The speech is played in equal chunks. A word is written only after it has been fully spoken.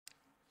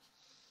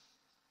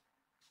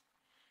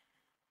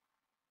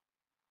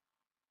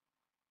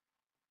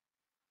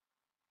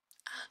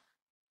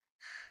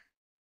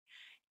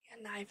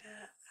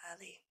neither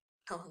early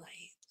nor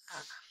late.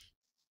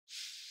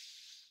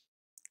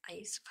 Are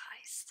you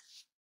surprised?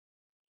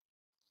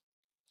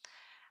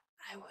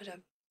 I would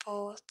have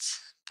thought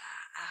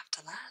that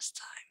after last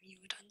time you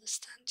would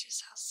understand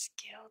just how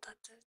skilled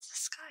at the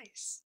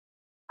disguise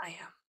I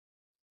am.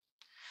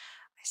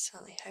 I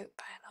certainly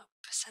hope I look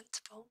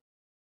presentable.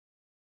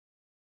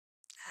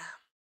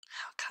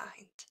 How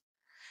kind.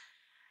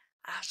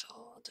 After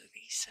all the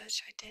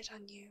research I did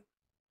on you,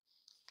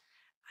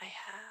 I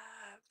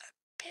have a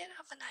bit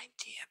of an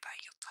idea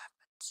about your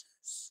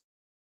preferences.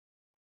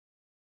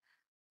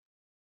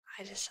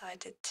 I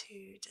decided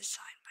to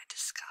design my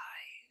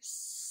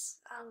disguise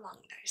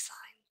along those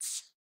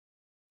lines.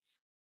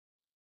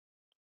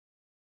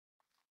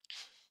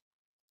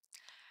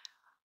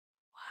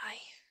 Why,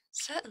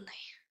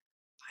 certainly,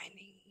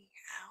 finding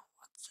out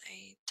what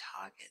a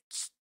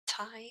target's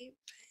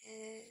type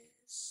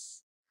is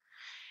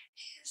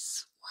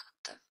one of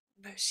the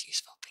most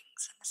useful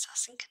things an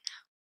assassin can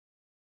know.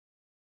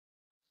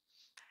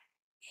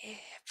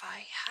 If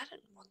I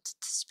hadn't wanted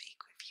to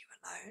speak with you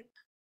alone,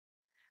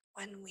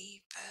 when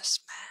we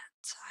first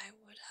met, I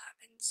would have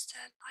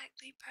instead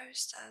likely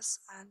posed as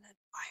an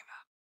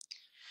admirer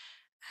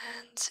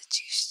and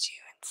seduced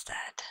you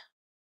instead.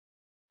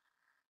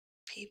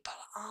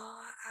 People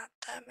are at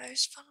their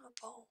most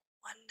vulnerable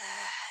when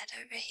they're head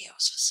over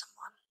heels for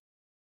someone.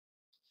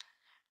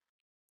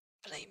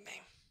 Believe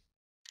me,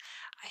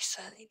 I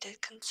certainly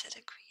did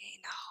consider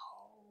creating a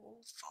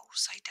whole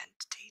false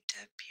identity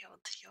to appeal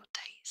to your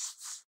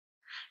tastes,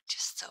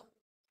 just to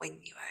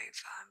win you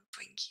over and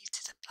bring you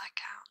to the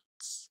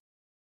blackouts.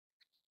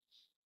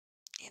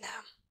 You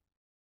know.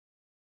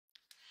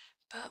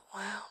 But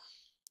well,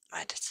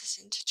 my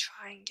decision to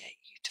try and get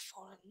you to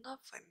fall in love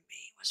with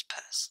me was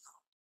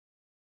personal.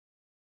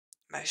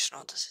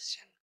 Emotional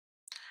decision.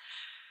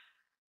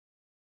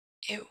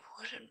 It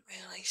wouldn't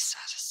really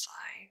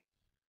satisfy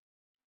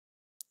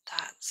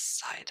that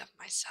side of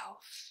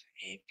myself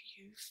if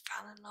you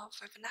fell in love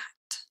with an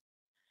act.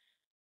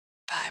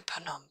 But I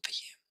put on for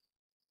you.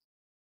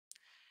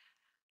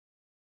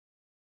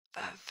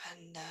 Rather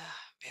than the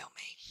real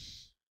me.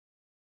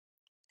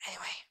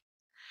 Anyway,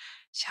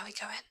 shall we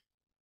go in?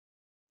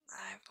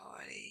 I've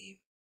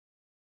already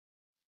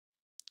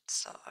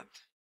sort of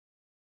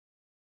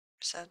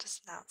reserved us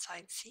an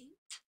outside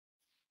seat.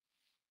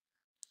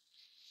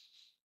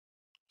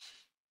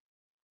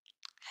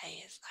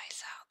 Hey, it's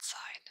nice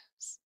outside.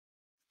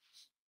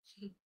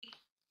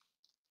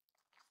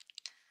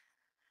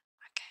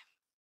 Okay.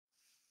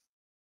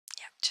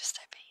 Yep, just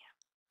over here.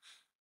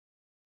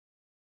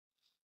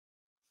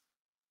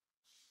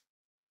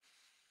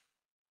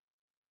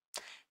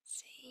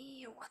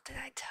 See, what did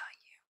I tell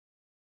you?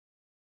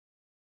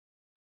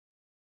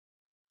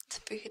 The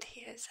food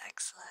here is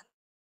excellent.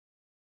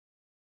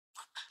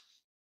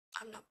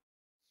 I'm not.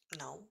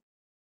 No.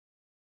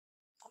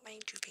 What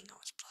made you think I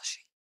was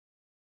blushing?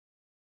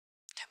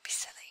 Don't be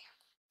silly.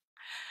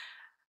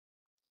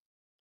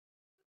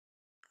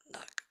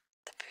 Look,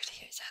 the food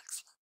here is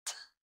excellent.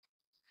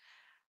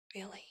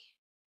 Really,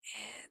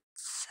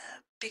 it's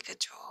a bigger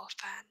draw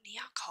than the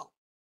alcohol.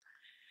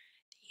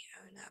 The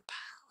owner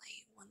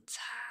apparently once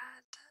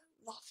had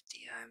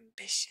loftier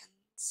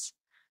ambitions,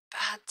 but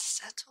had to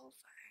settle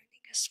for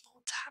owning a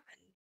small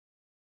tavern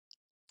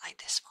like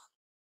this one.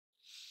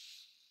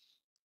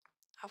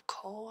 Of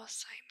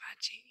course, I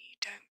imagine you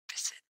don't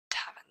visit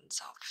taverns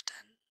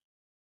often.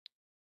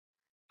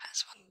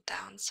 That's one of the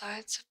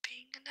downsides of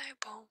being a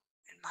noble,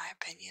 in my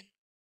opinion.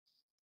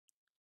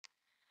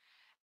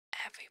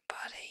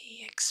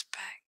 Everybody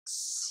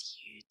expects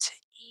you to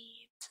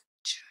eat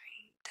and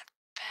drink the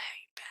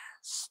very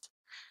best,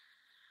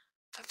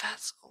 but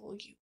that's all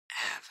you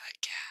ever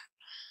get.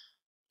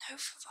 No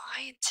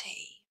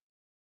variety.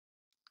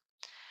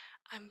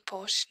 I'm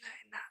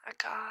fortunate in that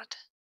regard.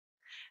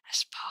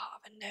 As part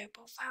of a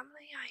noble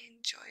family, I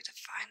enjoy the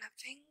finer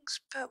things,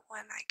 but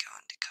when I go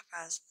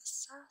undercover as an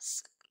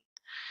assassin,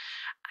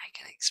 I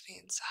can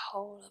experience a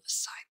whole other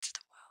side to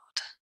the world.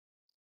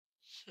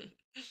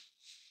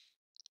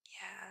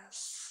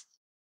 Yes,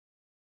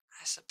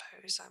 I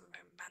suppose I'm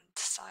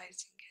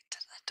romanticizing it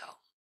a little.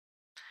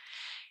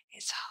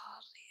 It's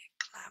hardly a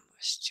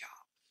glamorous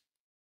job.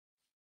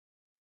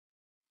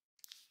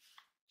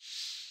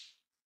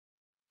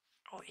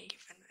 Or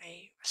even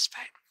a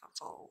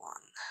respectable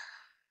one.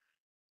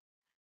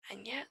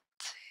 And yet,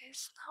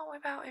 it's not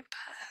without its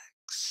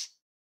perks.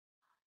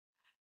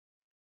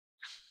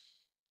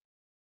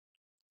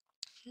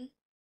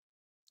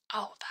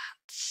 Oh,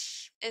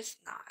 it's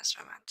not as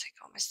romantic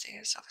or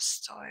mysterious of a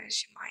story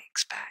as you might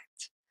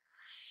expect.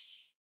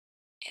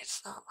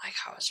 It's not like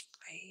I was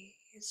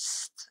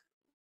raised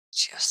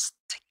just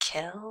to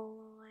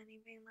kill or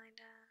anything like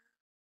that.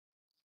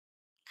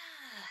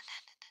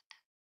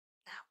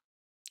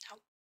 No.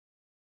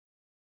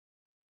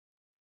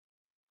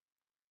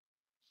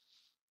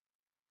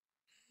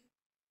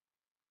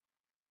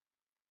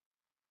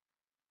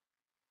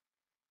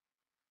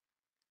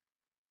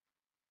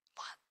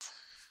 What?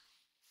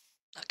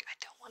 Look, I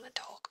don't want to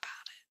talk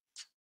about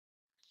it.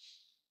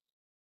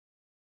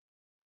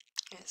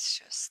 It's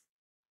just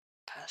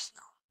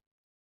personal.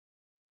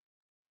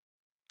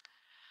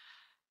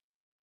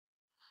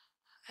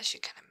 As you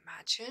can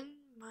imagine,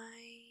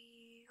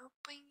 my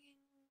upbringing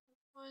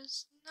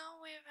was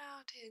not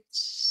without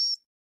its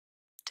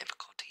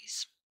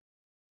difficulties.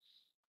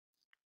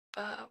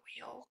 But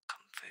we all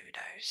come through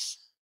those.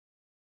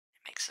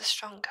 It makes us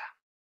stronger.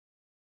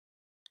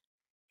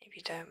 If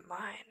you don't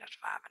mind,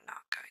 I'd rather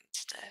not go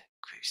into the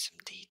gruesome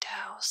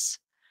details.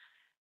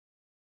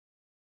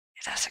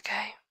 If that's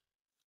okay.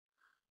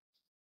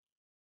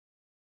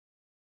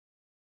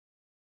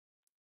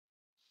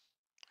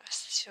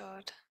 Rest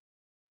assured,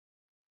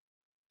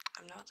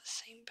 I'm not the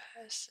same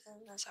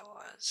person as I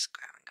was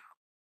growing up.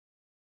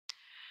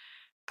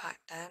 Back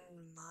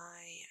then,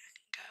 my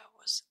anger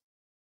was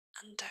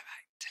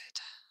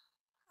undirected,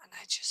 and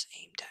I just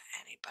aimed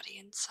at anybody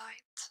in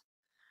sight.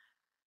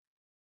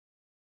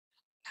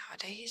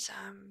 Nowadays,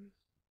 I'm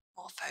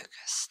more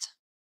focused.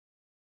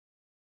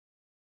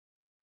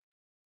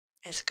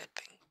 It's a good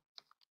thing.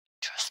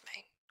 Trust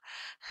me.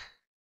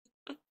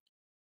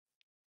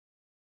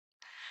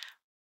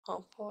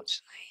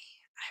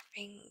 Unfortunately, I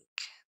think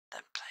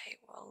the play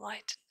will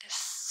lighten this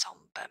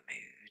somber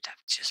mood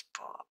I've just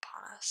brought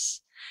upon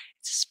us.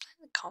 It's a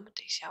splendid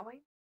comedy, shall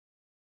we?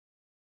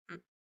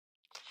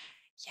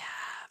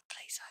 Yeah,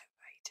 plays are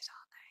overrated,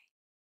 aren't they?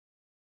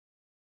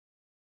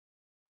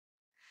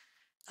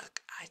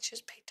 Look, I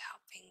just picked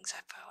out things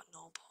I thought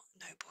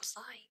nobles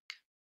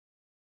like.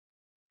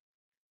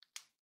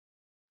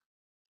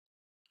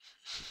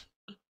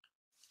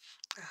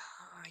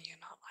 Oh, you're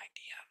not like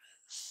the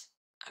others.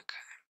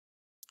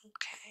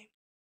 Okay.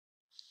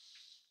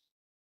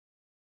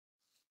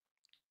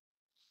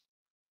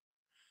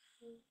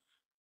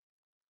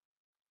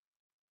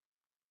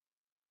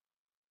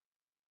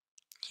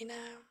 You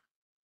know,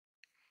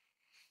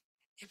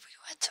 if we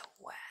were to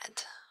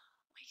wed,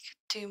 we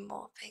could do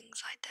more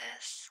things like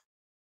this.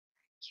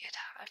 You'd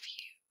have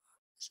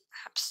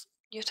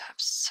you'd have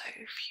so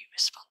few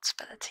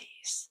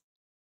responsibilities.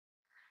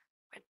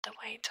 With the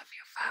weight of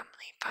your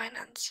family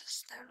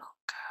finances no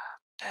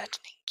longer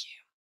burdening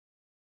you.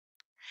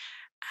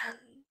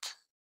 And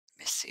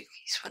Miss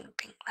Suki's wouldn't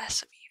think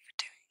less of you for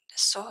doing the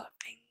sort of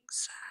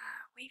things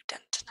we've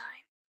done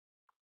tonight.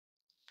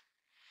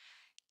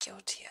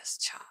 Guilty as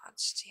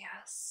charged,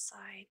 yes,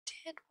 I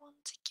did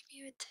want to give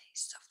you a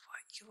taste of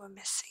what you were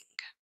missing.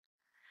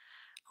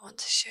 I want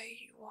to show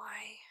you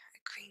why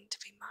agreeing to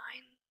be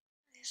mine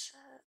is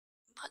a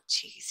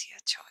much easier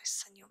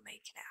choice than you're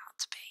making it out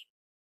to be.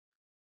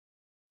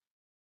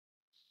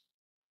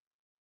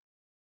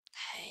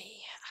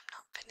 Hey, I'm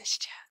not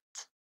finished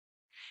yet.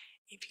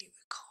 If you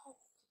recall,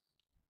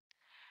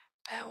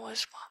 there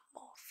was one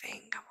more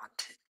thing I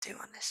wanted to do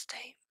on this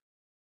date.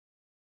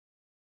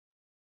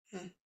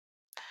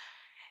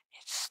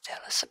 It's still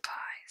a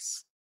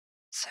surprise,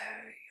 so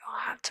you'll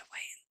have to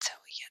wait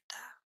until we get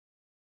there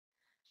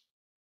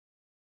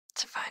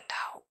to find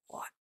out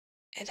what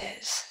it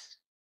is.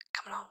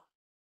 Come along,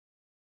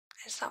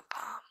 it's not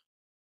far.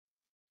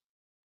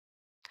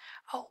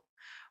 Oh,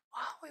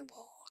 while we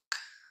walk,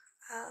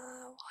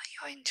 what are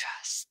your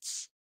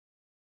interests?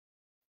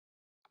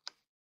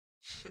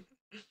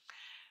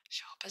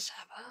 Sharp as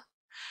ever.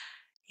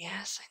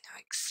 Yes, I know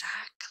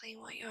exactly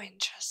what your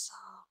interests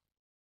are,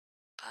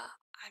 but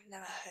I've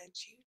never heard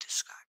you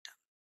describe them.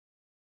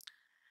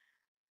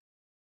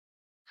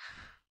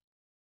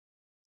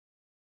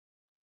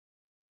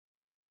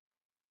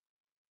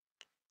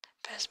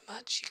 There's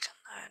much you can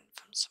learn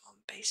from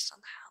someone based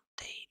on how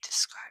they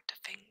describe the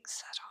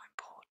things that are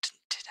important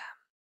to them.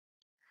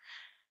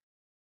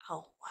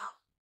 Oh,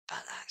 well,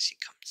 that actually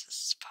comes as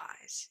a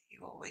surprise.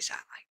 You always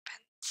act like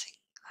fencing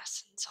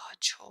lessons are a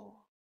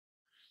chore.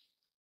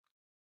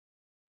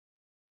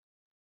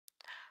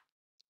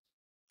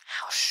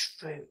 How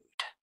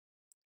shrewd.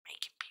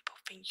 Making people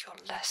think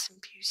you're less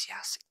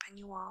enthusiastic than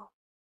you are.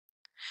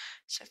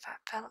 So if I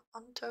felt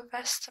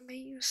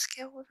underestimate your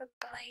skill with a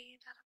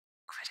blade at a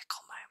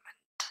critical moment.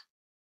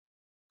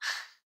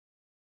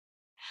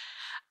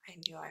 I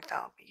knew I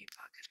fell for you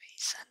for a good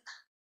reason.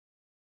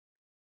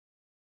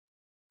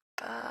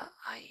 But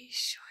are you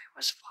sure it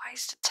was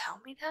wise to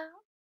tell me that?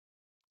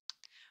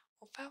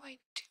 Although I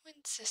do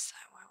insist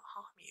I won't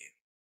harm you,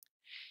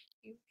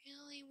 you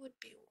really would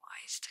be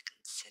wise to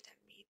consider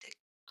me the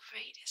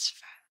greatest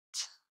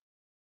threat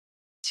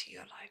to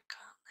your life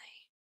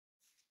currently.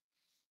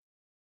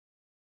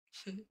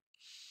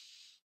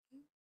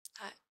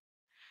 I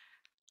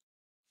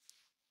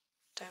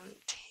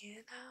don't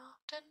hear that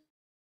often.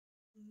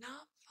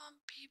 Not from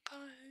people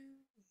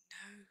who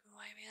know who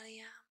I really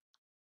am.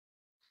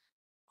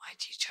 Why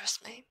do you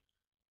trust me?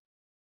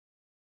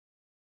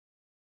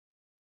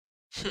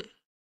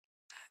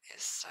 That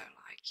is so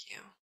like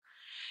you.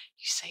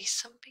 You say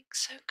something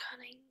so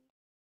cunning,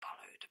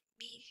 followed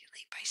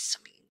immediately by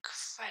something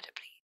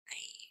incredibly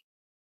naive.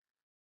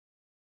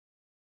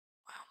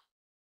 Well,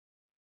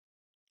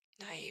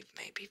 naive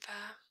may be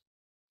fair.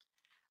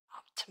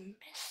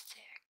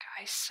 Optimistic,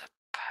 I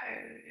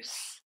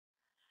suppose,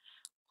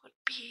 would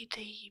be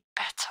the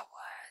better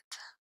word.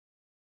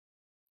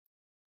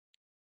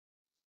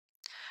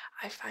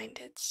 I find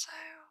it so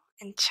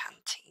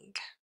enchanting.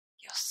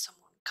 You're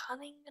someone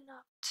cunning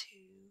enough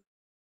to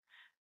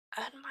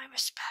earn my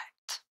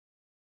respect,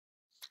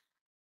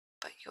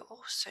 but you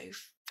also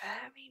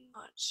very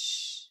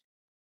much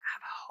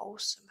have a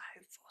wholesome,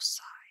 hopeful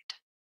side.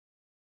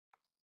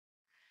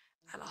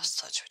 I lost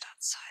touch with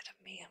that side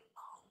of me a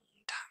long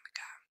time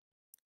ago.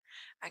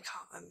 I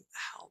can't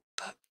help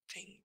but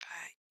think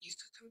that you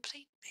could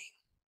complete me.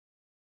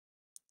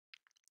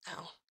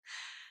 Oh,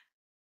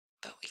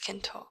 but we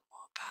can talk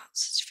more about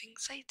such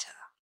things later.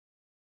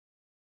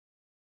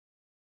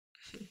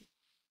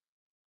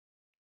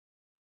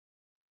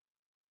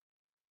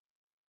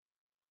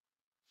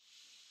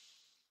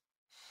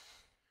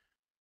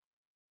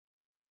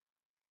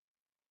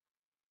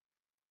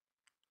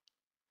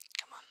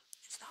 Come on,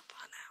 it's not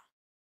far now.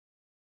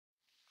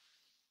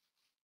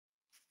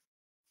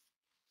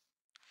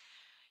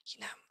 You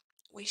know,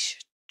 we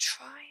should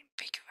try and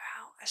figure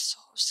out a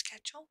sort of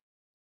schedule,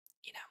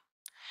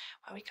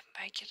 where we can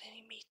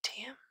regularly meet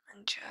here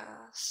and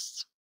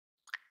just,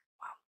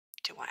 well,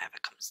 do whatever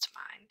comes to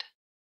mind.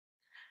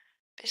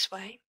 This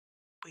way,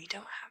 we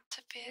don't have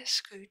to fear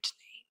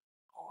scrutiny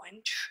or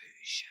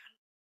intrusion.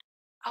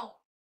 Oh,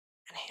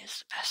 and here's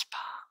the best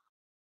part.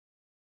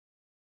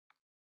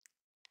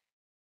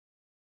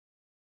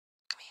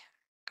 Come here,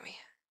 come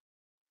here.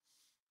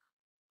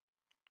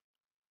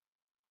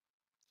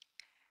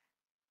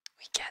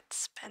 We get to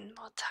spend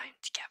more time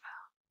together.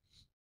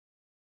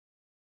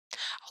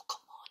 Oh,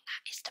 come on,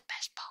 that is the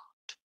best part.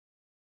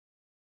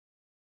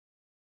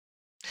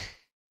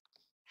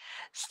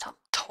 Stop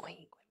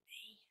toying with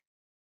me.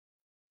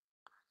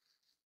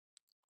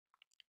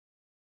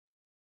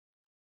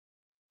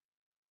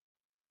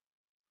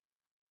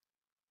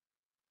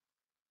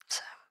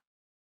 So,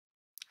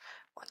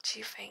 what do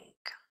you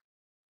think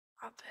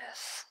of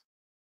this?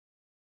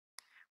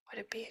 Would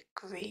it be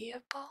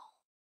agreeable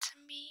to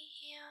me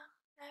here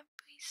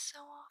every so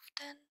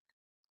often?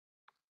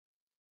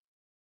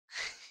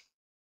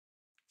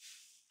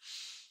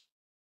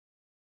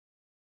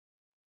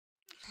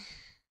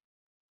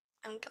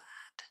 I'm glad.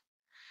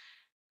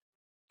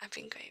 I've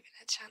been craving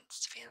a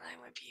chance to be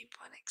alone with you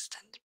for an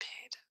extended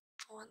period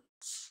for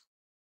once.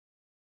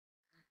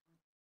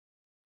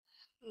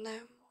 No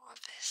more of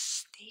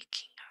this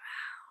sneaking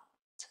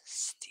around,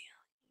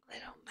 stealing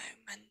little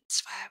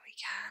moments where we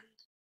can.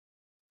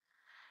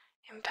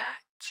 In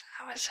fact,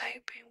 I was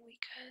hoping we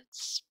could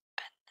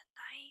spend the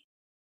night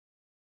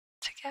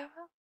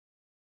together.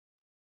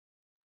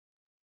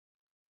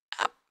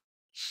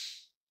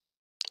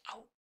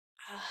 Oh,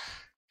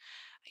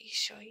 are you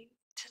sure you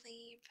need to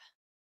leave?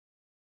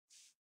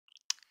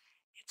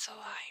 It's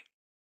alright.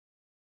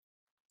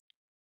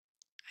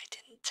 I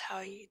didn't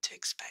tell you to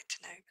expect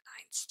an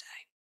overnight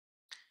stay,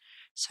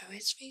 so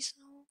it's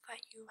reasonable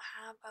that you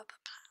have other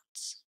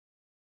plans.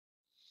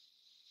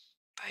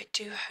 But I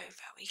do hope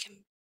that we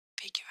can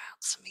figure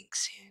out something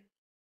soon.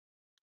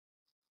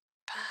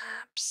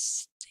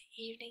 Perhaps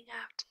the evening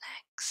after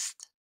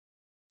next.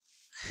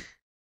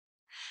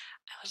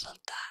 I would love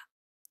that.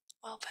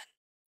 Well then,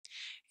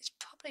 it's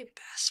probably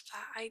best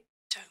that I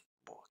don't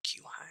walk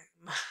you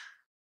home.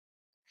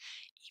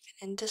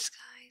 Even in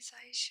disguise,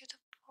 I should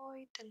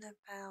avoid the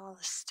Neville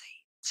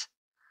estate.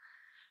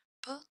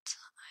 But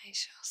I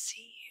shall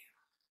see you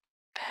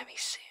very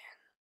soon.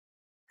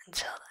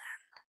 Until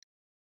then,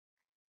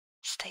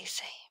 stay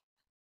safe.